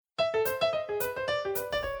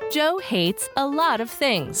Joe hates a lot of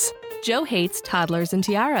things. Joe hates toddlers and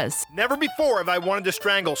tiaras. Never before have I wanted to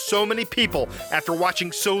strangle so many people after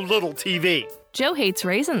watching so little TV. Joe hates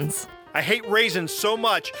raisins. I hate raisins so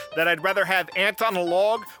much that I'd rather have ants on a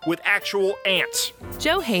log with actual ants.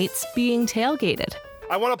 Joe hates being tailgated.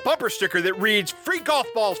 I want a bumper sticker that reads, "Free golf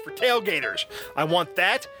balls for tailgaters." I want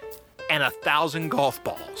that and 1,000 golf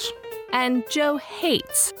balls. And Joe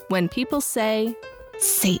hates when people say,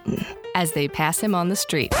 Satan, as they pass him on the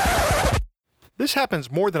street. This happens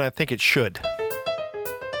more than I think it should.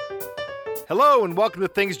 Hello and welcome to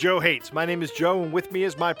Things Joe Hates. My name is Joe and with me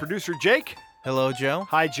is my producer Jake. Hello, Joe.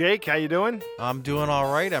 Hi Jake, how you doing? I'm doing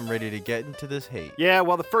all right. I'm ready to get into this hate. Yeah,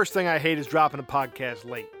 well the first thing I hate is dropping a podcast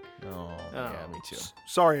late. Oh, yeah, me too.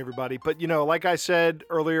 Sorry everybody, but like I said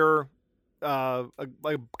earlier,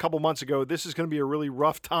 like a couple months ago, this is going to be a really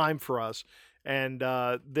rough time for us, and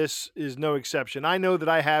this is no exception. I know that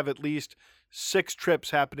I have at least 6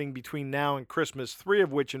 trips happening between now and Christmas, 3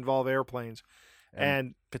 of which involve airplanes.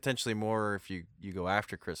 And potentially more if you go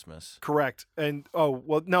after Christmas. Correct. And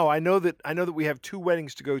I know that we have 2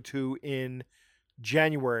 weddings to go to in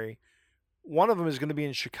January. One of them is going to be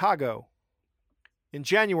in Chicago in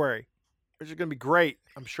January, which is going to be great,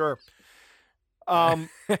 I'm sure.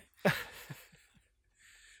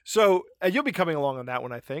 So you'll be coming along on that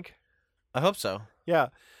one, I think. I hope so. Yeah.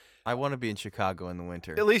 I want to be in Chicago in the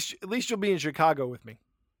winter. At least you'll be in Chicago with me.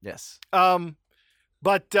 Yes.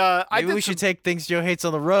 But Maybe we should take Things Joe Hates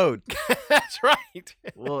on the road. That's right.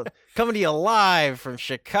 Well, coming to you live from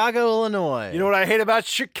Chicago, Illinois. You know what I hate about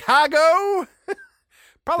Chicago?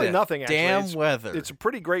 Probably nothing, actually. Damn weather. It's a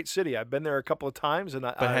pretty great city. I've been there a couple of times.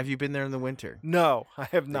 But have you been there in the winter? No, I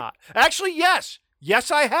have not. Actually, yes.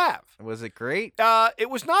 Yes, I have. Was it great? It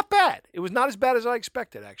was not bad. It was not as bad as I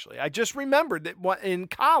expected, actually. I just remembered that in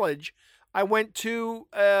college, I went to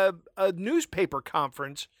a newspaper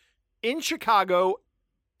conference in Chicago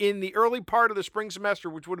in the early part of the spring semester,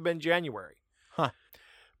 which would have been January. Huh.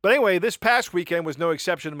 But anyway, this past weekend was no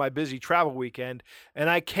exception to my busy travel weekend,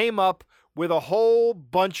 and I came up with a whole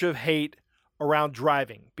bunch of hate around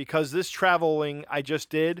driving because this traveling I just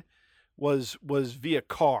did was via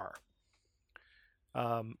car.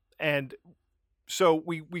 And so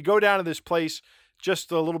we go down to this place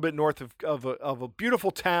just a little bit north of a beautiful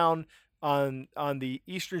town on the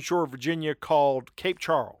eastern shore of Virginia called Cape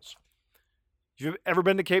Charles. You've ever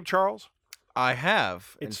been to Cape Charles? I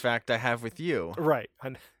have. In fact, I have with you. Right.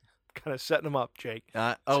 I'm kind of setting them up, Jake.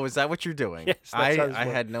 Is that what you're doing? Yes, I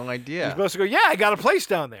had no idea. You're supposed to go, yeah, I got a place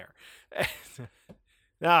down there.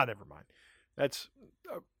 No, never mind. That's...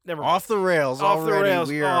 Never mind. Off the rails off already. The rails.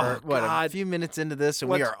 We are a few minutes into this, and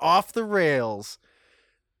we are off the rails.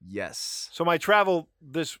 Yes. So my travel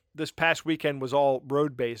this past weekend was all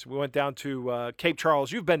road based. We went down to Cape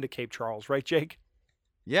Charles. You've been to Cape Charles, right, Jake?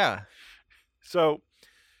 Yeah. So,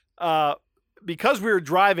 because we were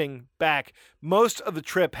driving back, most of the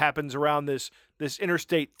trip happens around this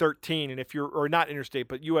Interstate 13, and or not Interstate,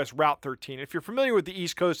 but U.S. Route 13. If you're familiar with the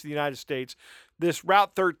East Coast of the United States, this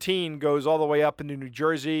Route 13 goes all the way up into New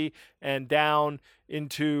Jersey and down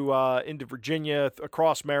into Virginia,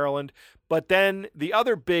 across Maryland. But then the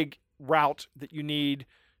other big route that you need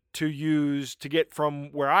to use to get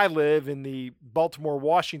from where I live in the Baltimore,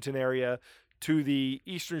 Washington area to the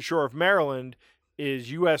eastern shore of Maryland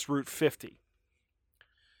is U.S. Route 50.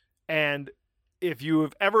 And if you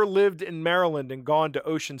have ever lived in Maryland and gone to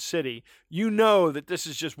Ocean City, you know that this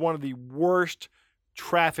is just one of the worst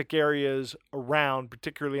traffic areas around,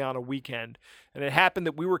 particularly on a weekend. And it happened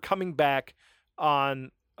that we were coming back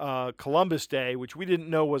on Columbus Day, which we didn't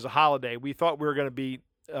know was a holiday. We thought we were going to be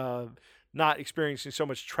not experiencing so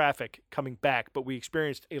much traffic coming back, but we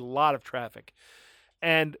experienced a lot of traffic.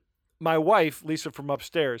 And my wife, Lisa from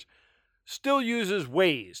upstairs, still uses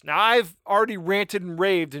Waze. Now, I've already ranted and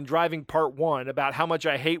raved in driving part 1 about how much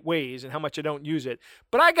I hate Waze and how much I don't use it.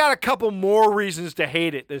 But I got a couple more reasons to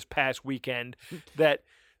hate it this past weekend that...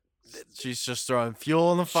 She's just throwing fuel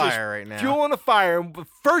on the fire right now. Fuel on the fire. And the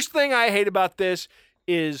first thing I hate about this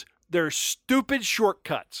is their stupid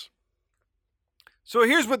shortcuts. So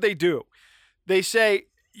here's what they do. They say,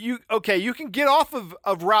 you can get off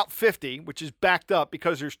of Route 50, which is backed up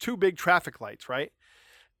because there's 2 big traffic lights, right?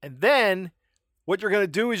 And then what you're going to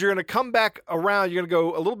do is you're going to come back around. You're going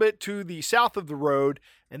to go a little bit to the south of the road.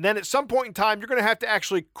 And then at some point in time, you're going to have to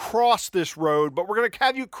actually cross this road. But we're going to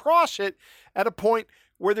have you cross it at a point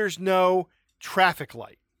where there's no traffic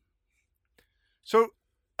light. So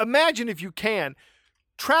imagine, if you can,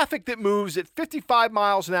 traffic that moves at 55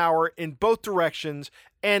 miles an hour in both directions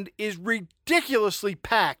and is ridiculously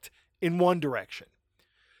packed in one direction.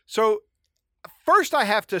 So first I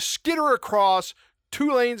have to skitter across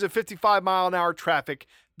 2 lanes of 55-mile-an-hour traffic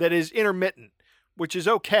that is intermittent, which is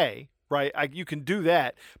okay, right? You can do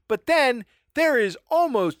that. But then there is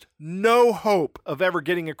almost no hope of ever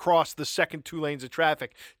getting across the second 2 lanes of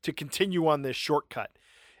traffic to continue on this shortcut.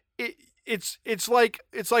 It's like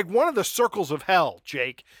one of the circles of hell,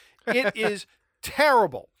 Jake. It is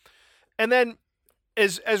terrible. And then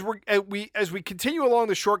as we continue along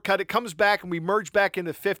the shortcut, it comes back and we merge back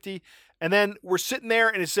into 50. And then we're sitting there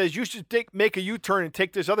and it says, you should make a U-turn and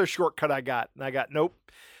take this other shortcut I got. And I got, nope.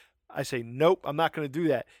 I say, nope, I'm not going to do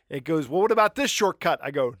that. It goes, well, what about this shortcut?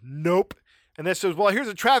 I go, nope. And then it says, well, here's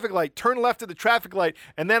a traffic light. Turn left at the traffic light,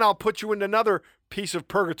 and then I'll put you in another piece of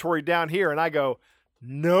purgatory down here. And I go,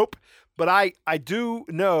 nope. But I do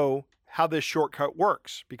know how this shortcut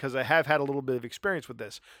works because I have had a little bit of experience with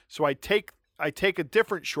this. So I take a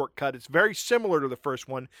different shortcut. It's very similar to the first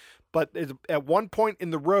one, but at one point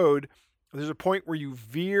in the road, there's a point where you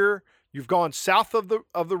veer. You've gone south of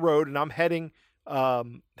the road, and I'm heading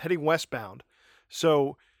westbound.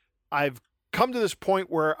 So I've come to this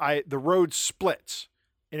point where the road splits,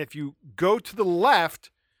 and if you go to the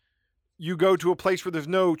left, you go to a place where there's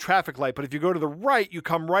no traffic light. But if you go to the right, you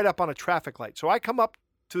come right up on a traffic light. So I come up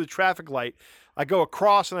to the traffic light, I go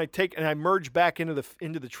across, and I merge back into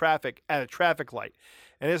the traffic at a traffic light.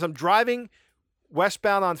 And as I'm driving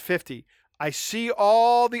westbound on 50, I see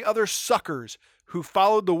all the other suckers who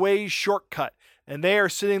followed the Waze shortcut, and they are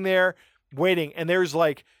sitting there waiting, and there's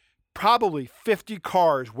like probably 50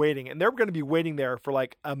 cars waiting, and they're going to be waiting there for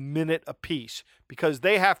like a minute apiece because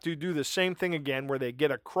they have to do the same thing again where they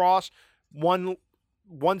get across one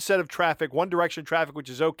set of traffic, one direction of traffic, which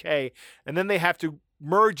is okay, and then they have to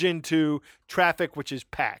merge into traffic which is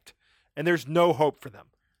packed, and there's no hope for them.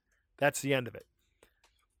 That's the end of it.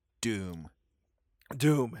 Doom.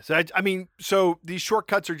 So so these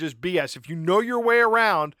shortcuts are just BS. If you know your way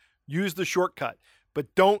around, use the shortcut,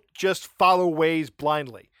 but don't just follow Waze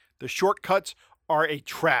blindly. The shortcuts are a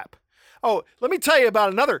trap. Oh, let me tell you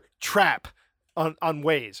about another trap on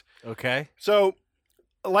Waze. Okay. So,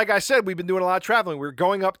 like I said, we've been doing a lot of traveling. We're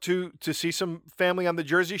going up to see some family on the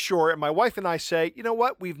Jersey Shore, and my wife and I say, you know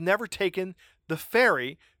what? We've never taken the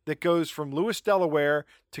ferry that goes from Lewis, Delaware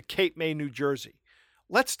to Cape May, New Jersey.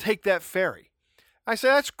 Let's take that ferry. I say,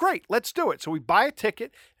 that's great. Let's do it. So we buy a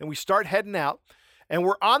ticket, and we start heading out, and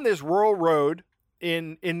we're on this rural road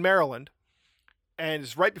in Maryland, and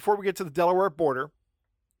it's right before we get to the Delaware border.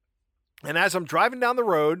 And as I'm driving down the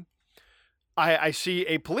road, I see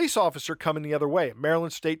a police officer coming the other way, a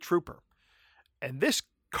Maryland State Trooper. And this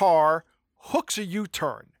car hooks a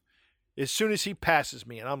U-turn as soon as he passes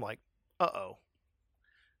me. And I'm like, uh-oh.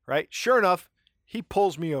 Right? Sure enough, he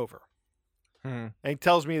pulls me over. And he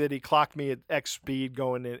tells me that he clocked me at X speed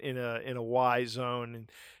going in a Y zone.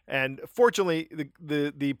 And fortunately,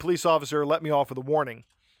 the police officer let me off with a warning.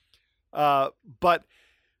 But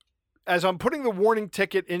as I'm putting the warning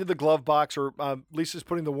ticket into the glove box, or Lisa's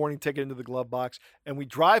putting the warning ticket into the glove box, and we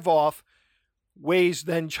drive off, Waze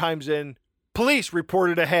then chimes in, police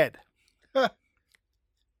reported ahead.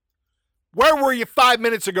 Where were you 5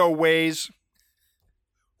 minutes ago, Waze?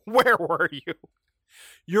 Where were you?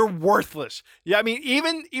 You're worthless. Yeah, I mean,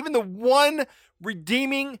 even the one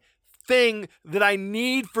redeeming thing that I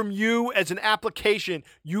need from you as an application,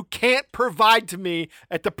 you can't provide to me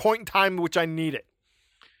at the point in time in which I need it.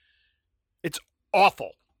 It's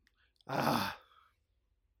awful. All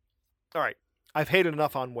right. I've hated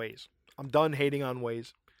enough on Waze. I'm done hating on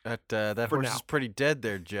Waze. That horse is pretty dead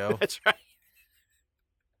there, Joe. That's right.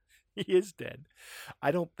 He is dead.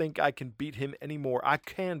 I don't think I can beat him anymore. I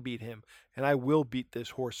can beat him, and I will beat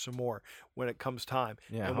this horse some more when it comes time.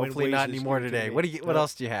 Yeah, and hopefully not anymore today. What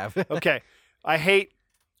else do you have? Okay. I hate,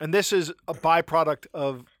 and this is a byproduct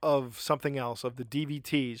of something else, of the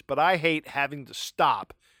DVTs, but I hate having to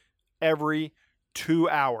stop every 2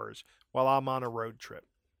 hours while I'm on a road trip.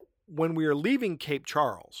 When we are leaving Cape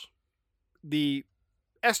Charles, the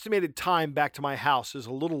estimated time back to my house is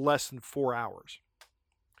a little less than 4 hours.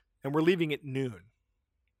 And we're leaving at noon,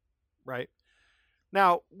 right?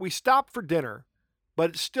 Now, we stopped for dinner,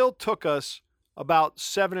 but it still took us about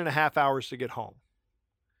 7.5 hours to get home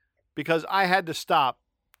because I had to stop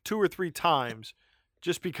 2 or 3 times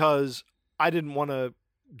just because I didn't want to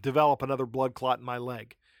develop another blood clot in my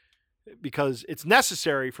leg, because it's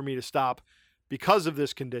necessary for me to stop because of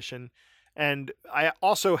this condition. And I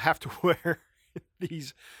also have to wear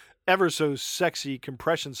these ever so sexy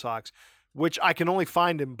compression socks, which I can only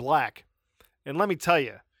find in black. And let me tell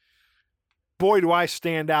you, boy, do I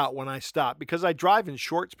stand out when I stop, because I drive in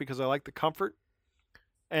shorts because I like the comfort.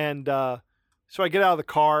 And so I get out of the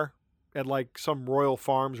car at like some Royal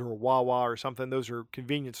Farms or a Wawa or something. Those are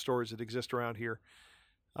convenience stores that exist around here.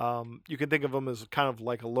 You can think of them as kind of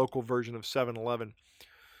like a local version of 7-Eleven.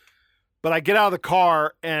 But I get out of the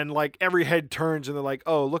car and like every head turns and they're like,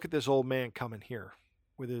 oh, look at this old man coming here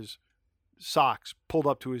with his socks pulled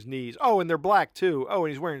up to his knees. Oh, and they're black too. Oh,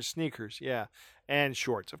 and he's wearing sneakers. Yeah. And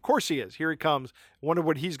shorts. Of course he is. Here he comes. I wonder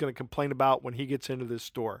what he's going to complain about when he gets into this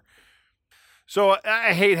store. So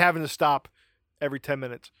I hate having to stop every 10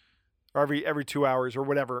 minutes or every 2 hours or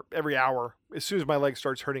whatever, every hour. As soon as my leg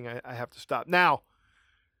starts hurting, I have to stop. Now,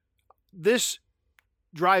 this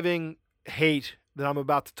driving hate that I'm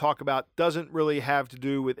about to talk about doesn't really have to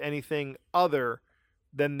do with anything other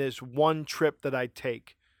than this one trip that I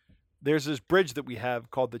take. There's this bridge that we have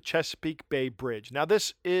called the Chesapeake Bay Bridge. Now,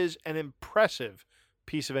 this is an impressive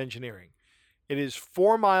piece of engineering. It is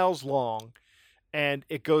 4 miles long, and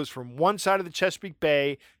it goes from one side of the Chesapeake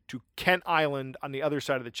Bay to Kent Island on the other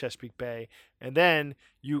side of the Chesapeake Bay. And then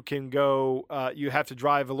you can go, you have to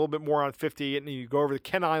drive a little bit more on 50, and you go over the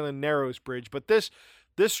Kent Island Narrows Bridge. But this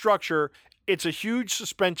structure, it's a huge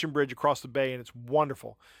suspension bridge across the bay, and it's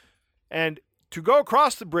wonderful. And to go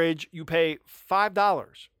across the bridge, you pay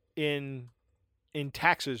 $5 in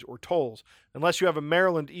taxes or tolls, unless you have a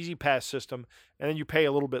Maryland Easy Pass system, and then you pay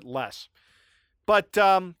a little bit less. But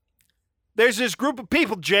there's this group of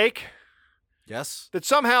people, Jake, Yes. that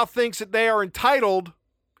somehow thinks that they are entitled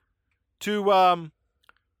to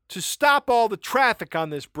stop all the traffic on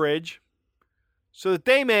this bridge so that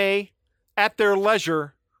they may, at their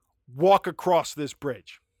leisure, walk across this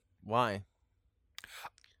bridge. Why?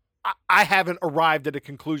 I haven't arrived at a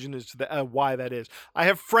conclusion as to why that is. I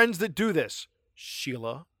have friends that do this.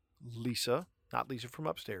 Sheila, Lisa, not Lisa from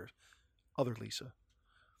upstairs, other Lisa.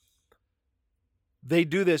 They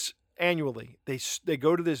do this annually. They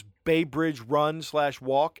go to this Bay Bridge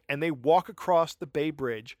run/walk, and they walk across the Bay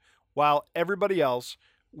Bridge while everybody else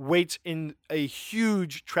waits in a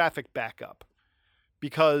huge traffic backup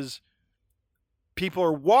because people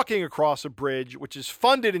are walking across a bridge which is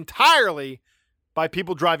funded entirely by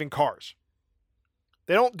people driving cars.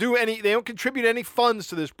 They don't contribute any funds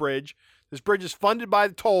to this bridge. This bridge is funded by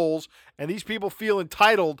the tolls, and these people feel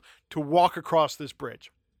entitled to walk across this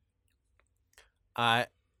bridge. I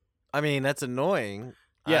mean, that's annoying.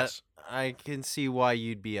 Yes. I can see why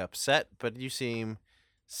you'd be upset, but you seem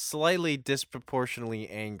slightly disproportionately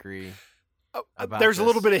angry about There's a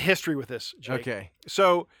little this. bit of history with this, Jake. Okay.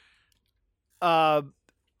 So,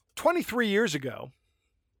 23 years ago,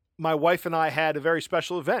 my wife and I had a very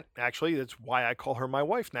special event. Actually, that's why I call her my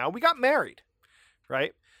wife now. We got married,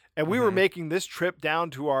 right? And we were making this trip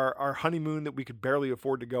down to our honeymoon that we could barely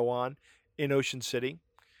afford to go on in Ocean City,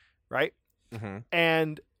 right? Mm-hmm.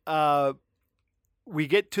 And we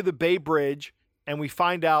get to the Bay Bridge, and we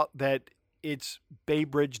find out that it's Bay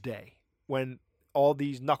Bridge Day when all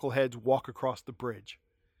these knuckleheads walk across the bridge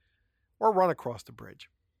or run across the bridge.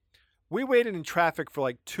 We waited in traffic for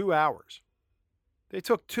like 2 hours. They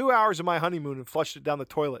took 2 hours of my honeymoon and flushed it down the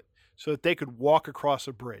toilet so that they could walk across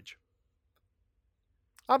a bridge.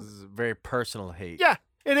 This is a very personal hate. Yeah,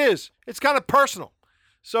 it is. It's kind of personal.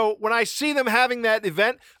 So when I see them having that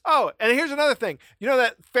event, oh, and here's another thing. You know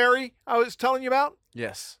that ferry I was telling you about?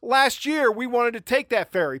 Yes. Last year, we wanted to take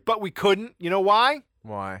that ferry, but we couldn't. You know why?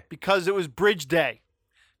 Why? Because it was Bridge Day.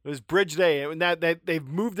 It was Bridge Day, and that they've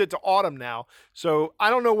moved it to autumn now. So I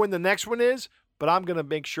don't know when the next one is, but I'm going to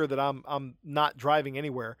make sure that I'm not driving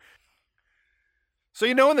anywhere. So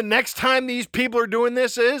you know when the next time these people are doing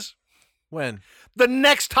this is? When? The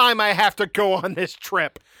next time I have to go on this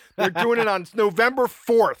trip. They're doing it on November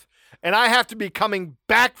 4th, and I have to be coming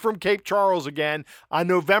back from Cape Charles again on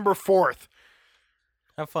November 4th.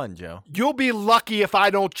 Have fun, Joe. You'll be lucky if I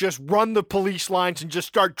don't just run the police lines and just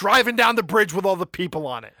start driving down the bridge with all the people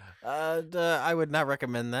on it. I would not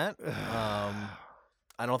recommend that.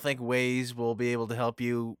 I don't think Waze will be able to help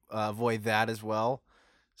you avoid that as well.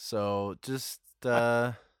 So just...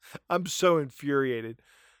 I'm so infuriated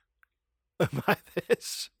by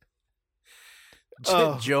this.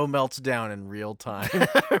 Joe melts down in real time.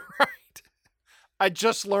 Right. I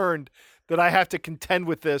just learned that I have to contend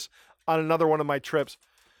with this on another one of my trips.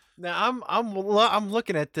 Now I'm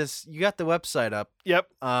looking at this. You got the website up. Yep.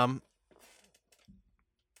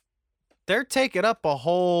 They're taking up a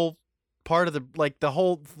whole part of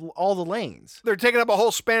all the lanes. They're taking up a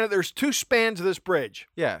whole span. There's 2 spans of this bridge.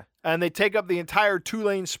 Yeah. And they take up the entire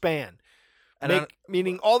 2-lane span. And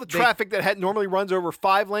Meaning all the traffic that normally runs over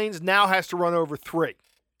 5 lanes now has to run over 3.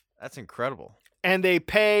 That's incredible. And they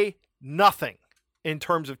pay nothing in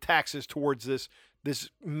terms of taxes towards this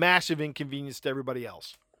massive inconvenience to everybody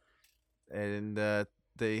else. And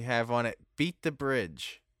they have on it, beat the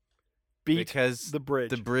bridge. beat because the bridge.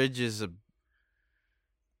 The bridge is It's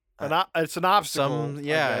an obstacle.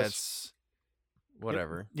 It's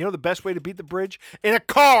whatever. You know the best way to beat the bridge? In a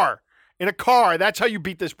car. In a car. That's how you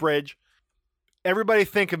beat this bridge. Everybody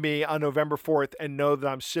think of me on November 4th and know that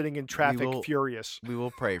I'm sitting in traffic furious. We will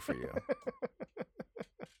pray for you.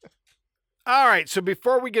 All right, so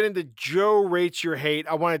before we get into Joe Rates Your Hate,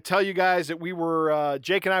 I want to tell you guys that we were,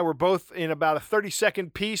 Jake and I were both in about a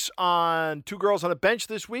 30-second piece on Two Girls on a Bench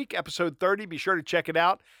this week, episode 30. Be sure to check it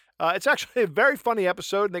out. It's actually a very funny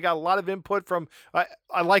episode, and they got a lot of input from,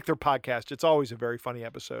 I like their podcast. It's always a very funny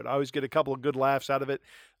episode. I always get a couple of good laughs out of it.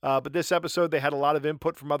 But this episode, they had a lot of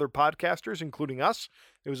input from other podcasters, including us.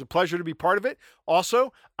 It was a pleasure to be part of it.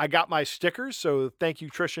 Also, I got my stickers, so thank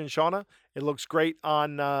you, Trisha and Shauna. It looks great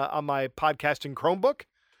on my podcasting Chromebook.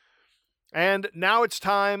 And now it's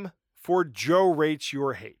time for Joe Rates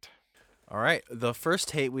Your Hate. All right. The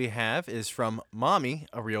first hate we have is from Mommy,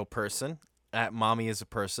 a real person. At Mommy is a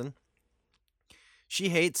person. She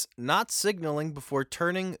hates not signaling before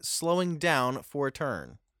turning, slowing down for a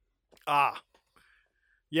turn.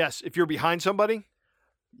 Yes, if you're behind somebody.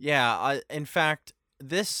 Yeah, in fact,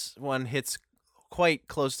 this one hits quite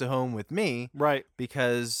close to home with me. Right.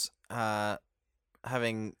 Because since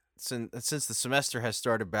the semester has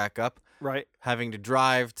started back up, right, having to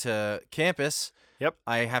drive to campus. Yep.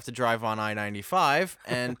 I have to drive on I-95,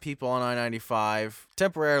 and people on I-95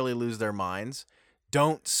 temporarily lose their minds,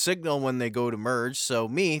 don't signal when they go to merge, so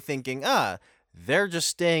me thinking, they're just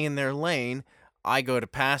staying in their lane, I go to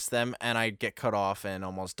pass them, and I get cut off and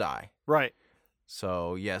almost die. Right.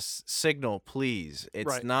 So, yes, signal, please. It's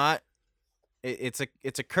right. not... It's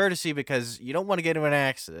a courtesy because you don't want to get into an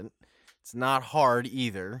accident. It's not hard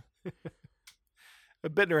either.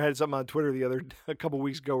 Bittner had something on Twitter a couple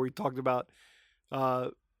weeks ago where he talked about... I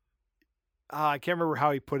can't remember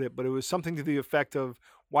how he put it, but it was something to the effect of,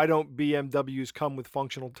 why don't BMWs come with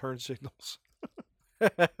functional turn signals?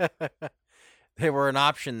 They were an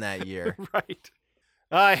option that year. Right.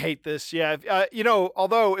 I hate this. Yeah.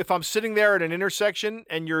 Although if I'm sitting there at an intersection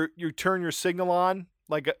and you turn your signal on,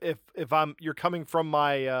 like if you're coming from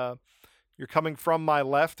my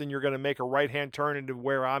left and you're going to make a right-hand turn into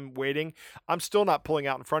where I'm waiting, I'm still not pulling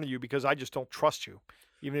out in front of you because I just don't trust you,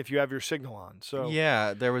 even if you have your signal on. So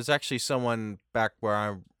yeah, there was actually someone back where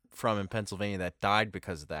I'm from in Pennsylvania that died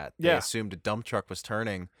because of that. They assumed a dump truck was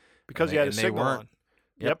turning because he had a signal on.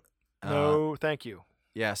 Yep. No, thank you.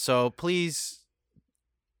 Yeah, so please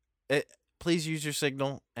use your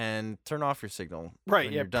signal and turn off your signal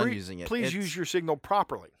when you're done using it. Please use your signal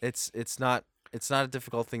properly. It's not a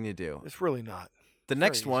difficult thing to do. It's really not. The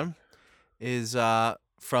next one is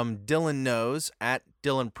from Dylan Knows at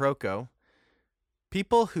Dylan Proco.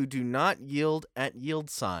 People who do not yield at yield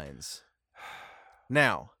signs.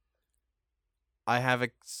 Now, I have a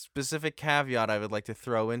specific caveat I would like to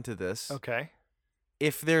throw into this. Okay.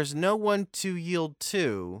 If there's no one to yield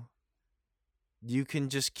to, you can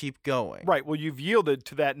just keep going. Right. Well, you've yielded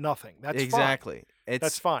to that nothing. That's exactly. Fine.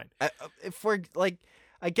 That's fine. If we're like,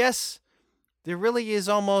 I guess there really is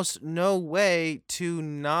almost no way to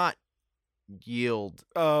not yield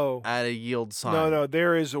at a yield sign. No,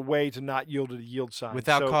 there is a way to not yield at a yield sign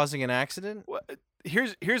without causing an accident.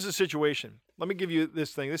 Here's the situation. Let me give you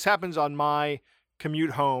this thing. This happens on my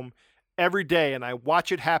commute home every day, and I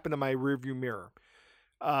watch it happen in my rearview mirror.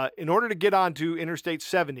 In order to get onto Interstate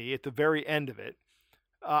 70 at the very end of it,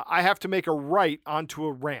 I have to make a right onto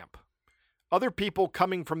a ramp. Other people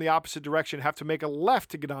coming from the opposite direction have to make a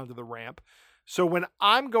left to get onto the ramp. So when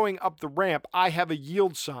I'm going up the ramp, I have a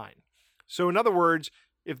yield sign. So in other words,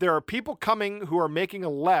 if there are people coming who are making a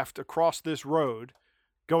left across this road,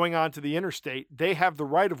 going onto the interstate, they have the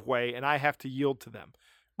right of way and I have to yield to them.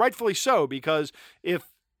 Rightfully so, because if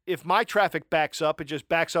my traffic backs up, it just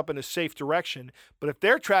backs up in a safe direction. But if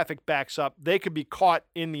their traffic backs up, they could be caught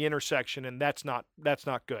in the intersection, and that's not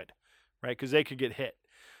good, right? Because they could get hit.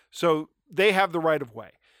 So they have the right of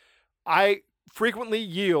way. I frequently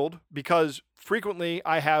yield because frequently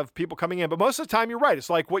I have people coming in. But most of the time, you're right. It's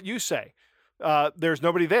like what you say. There's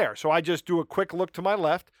nobody there. So I just do a quick look to my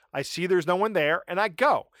left. I see there's no one there, and I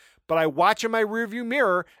go. But I watch in my rearview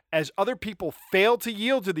mirror as other people fail to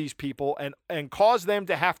yield to these people and cause them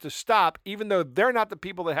to have to stop, even though they're not the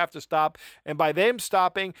people that have to stop. And by them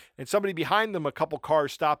stopping and somebody behind them, a couple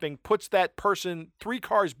cars stopping, puts that person 3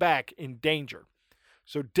 cars back in danger.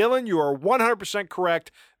 So, Dylan, you are 100%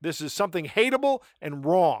 correct. This is something hateable and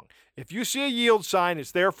wrong. If you see a yield sign,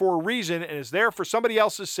 it's there for a reason and it's there for somebody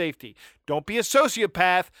else's safety. Don't be a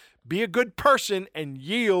sociopath. Be a good person and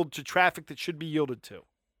yield to traffic that should be yielded to.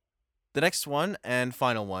 The next one and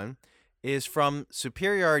final one is from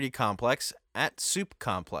Superiority Complex at Soup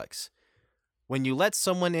Complex. When you let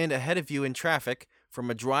someone in ahead of you in traffic from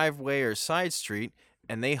a driveway or side street,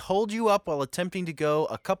 and they hold you up while attempting to go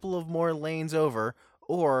a couple of more lanes over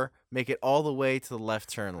or make it all the way to the left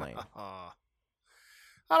turn lane. I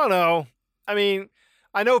don't know. I mean,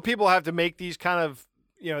 I know people have to make these kind of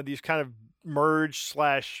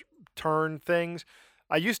merge/turn things.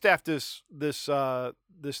 I used to have this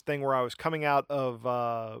thing where I was coming out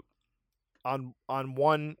of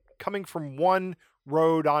coming from one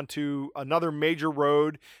road onto another major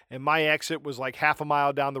road, and my exit was like half a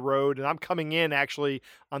mile down the road, and I'm coming in actually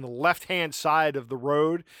on the left-hand side of the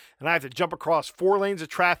road, and I have to jump across 4 lanes of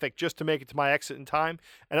traffic just to make it to my exit in time,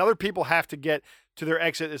 and other people have to get to their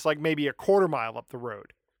exit. It's like maybe a quarter mile up the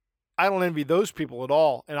road. I don't envy those people at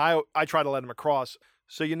all, and I try to let them across.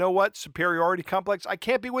 So you know what? Superiority complex, I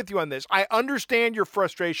can't be with you on this. I understand your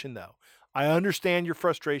frustration, though. I understand your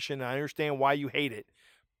frustration. I understand why you hate it,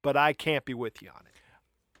 but I can't be with you on it.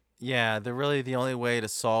 Yeah, the only way to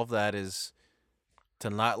solve that is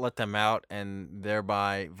to not let them out, and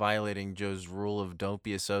thereby violating Joe's rule of don't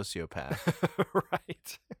be a sociopath.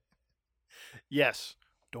 Right. Yes,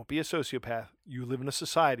 don't be a sociopath. You live in a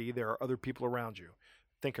society. There are other people around you.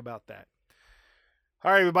 Think about that.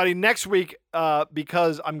 All right, everybody. Next week,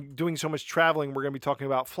 because I'm doing so much traveling, we're going to be talking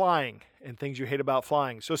about flying and things you hate about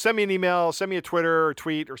flying. So send me an email, send me a Twitter or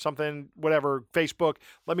tweet or something, whatever, Facebook.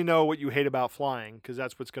 Let me know what you hate about flying, because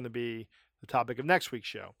that's what's going to be the topic of next week's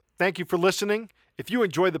show. Thank you for listening. If you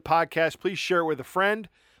enjoyed the podcast, please share it with a friend.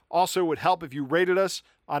 Also, it would help if you rated us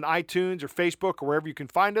on iTunes or Facebook or wherever you can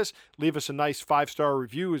find us. Leave us a nice 5-star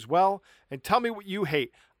review as well. And tell me what you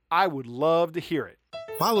hate. I would love to hear it.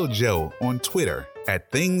 Follow Joe on Twitter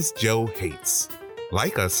at Things Joe Hates.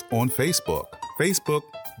 Like us on Facebook,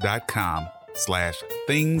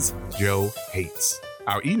 facebook.com/Things Joe Hates.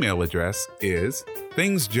 Our email address is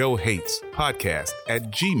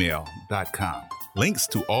thingsjoehatespodcast@gmail.com. Links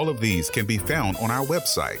to all of these can be found on our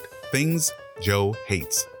website,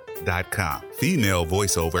 thingsjoehates.com. Female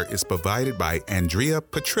voiceover is provided by Andrea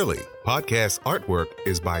Petrilli. Podcast artwork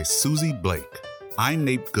is by Susie Blake. I'm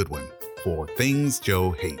Nate Goodwin for Things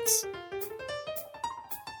Joe Hates.